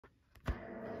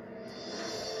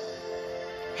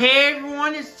Hey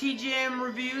everyone, it's TJM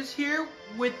Reviews here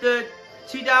with the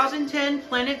 2010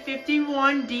 Planet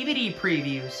 51 DVD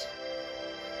previews.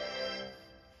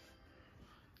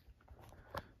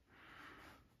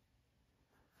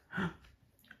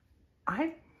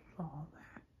 I saw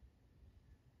that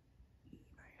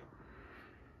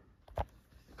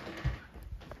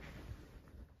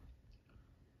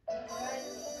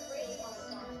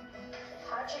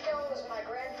Hachi was my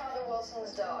grandfather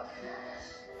Wilson's dog.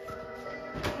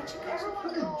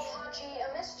 Everyone called Hachi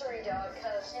a mystery dog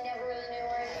because they never really knew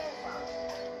where he came from.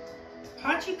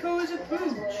 Hachiko is a That's where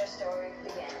pooch. their story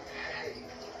began. Hey,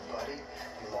 buddy,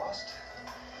 you lost?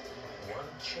 One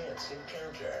chance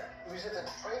encounter. He was at the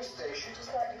train station. Just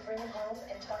thought you'd bring him home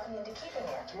and talk him into keeping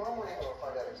him. Tomorrow morning we'll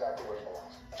find out exactly where he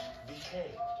belongs.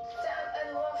 Became Dad,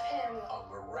 I love him. a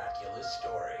miraculous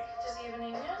story. Does he have a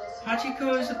name yet?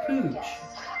 Hachiko is a pooch. Yes.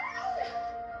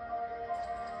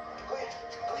 Go ahead,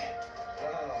 go ahead.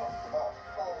 No. Oh.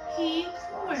 He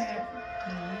went.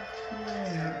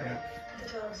 The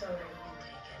dog's already been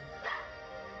taken.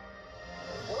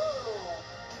 Whoa!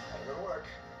 Gotta go to work.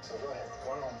 So go ahead,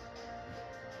 go on home.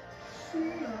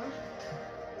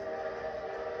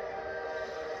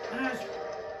 That's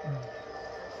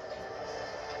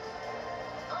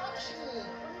Hachi!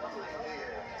 Lovely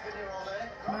dear. Been here all day?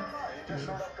 You just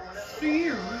showed up to Manila.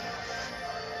 Sears.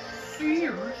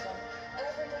 Sears.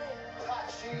 Every day.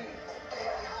 Hachi! Hey,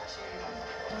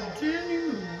 Hachi!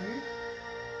 Genuinely.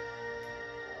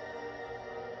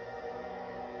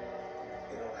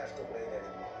 You don't have to wait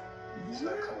anymore. He's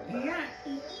not coming back.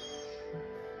 Yeah.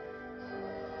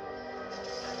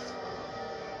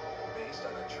 Based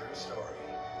on a true story.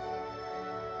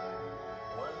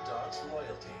 One dog's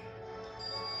loyalty.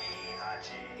 Hey,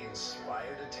 Hachi.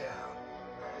 Inspired a town.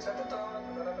 Is that the dog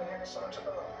that I've been hearing so much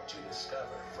about? To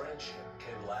discover friendship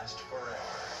can last forever.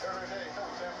 Every day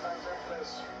comes every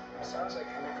place. It sounds like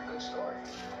you make a good story.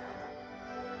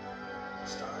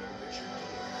 Starring Richard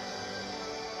Gere.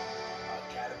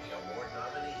 Academy Award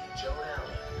nominee Joan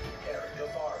Allen, Eric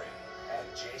Gavari, and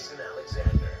Jason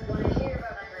Alexander. When I hear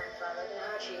about my grandfather and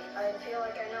Hachi, I feel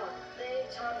like I know him. They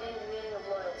taught me the meaning of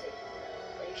loyalty.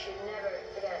 That you should never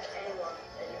forget anyone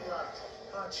that you loved.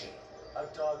 Hachi, a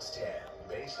dog's tale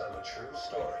based on a true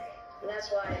story. And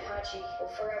that's why Hachi will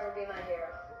forever be my hero.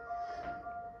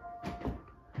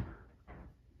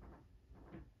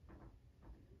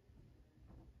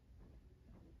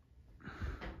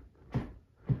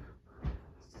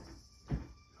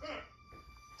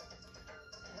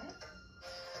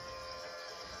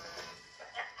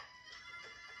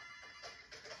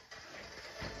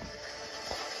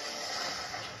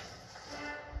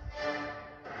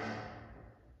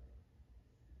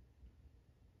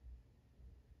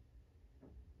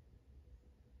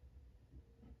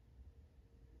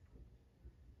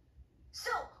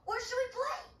 So, where should we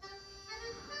play?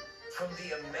 From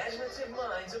the imaginative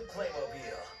minds of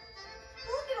Playmobil.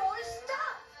 Look at all this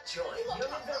stuff. Join young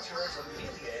adventurers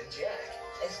Amelia and Jack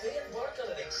as they embark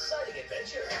on an exciting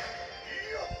adventure.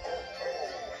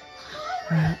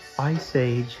 Ice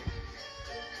Age.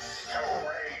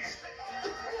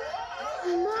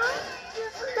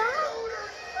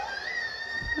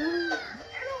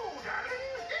 Hello,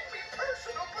 darling. Give me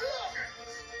personal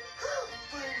belongings.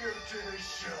 Bring them to the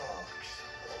sharks.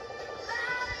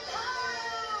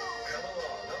 Come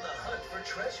along on the hunt for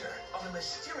treasure on a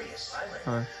mysterious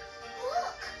island.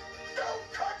 Look. Don't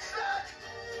touch that.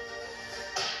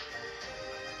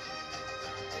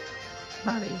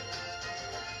 Buddy.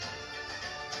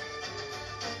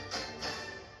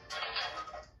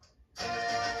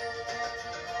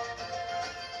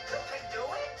 What they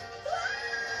doing?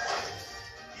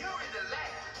 You're in the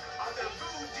lab of the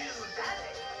Voodoo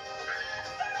Daddy.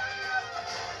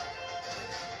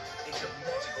 It's a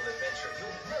magical adventure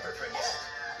you'll never forget.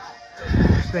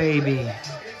 Baby.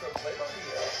 From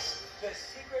Playmobil, The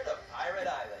Secret of Pirate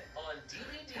Island on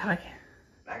DVD. God,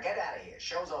 Now get out of here.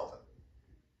 Show's over.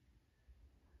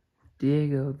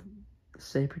 Diego, the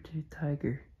saber-toothed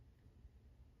tiger.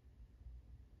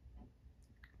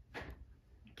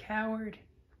 Coward.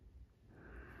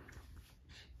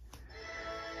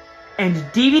 And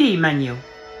DVD menu.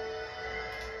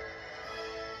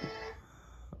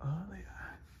 Oh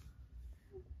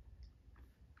yeah.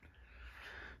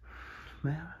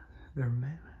 Mammoths. They're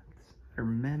mammoths. They're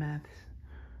mammoths.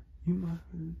 You must.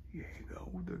 There you go.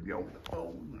 There you go.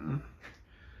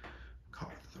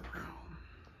 Carve the realm.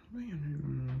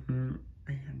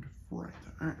 And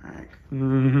Frank.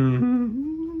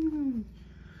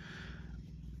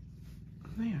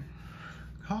 Man,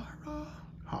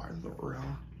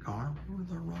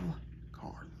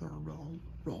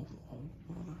 roll.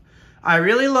 I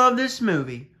really love this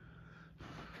movie.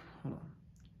 Hold on.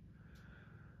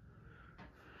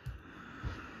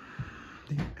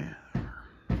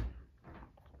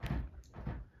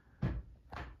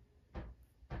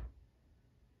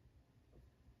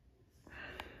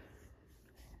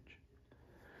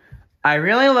 I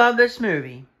really love this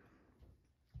movie.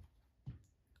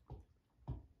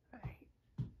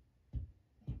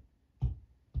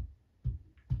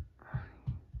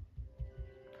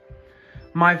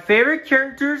 My favorite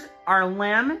characters are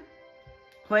Lem,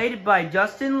 played by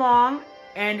Justin Long,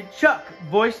 and Chuck,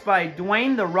 voiced by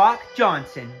Dwayne "The Rock"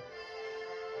 Johnson.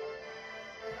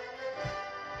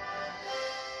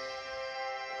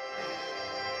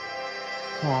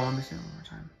 Hold on, let me say it one more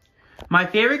time. My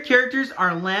favorite characters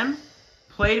are Lem,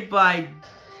 played by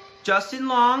Justin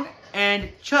Long,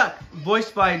 and Chuck,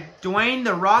 voiced by Dwayne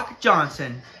 "The Rock"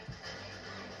 Johnson.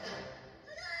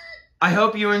 I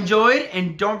hope you enjoyed,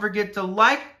 and don't forget to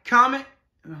like, comment.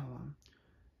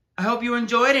 I hope you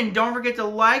enjoyed, and don't forget to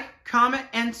like, comment,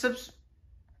 and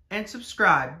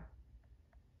subscribe.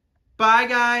 Bye,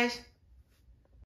 guys.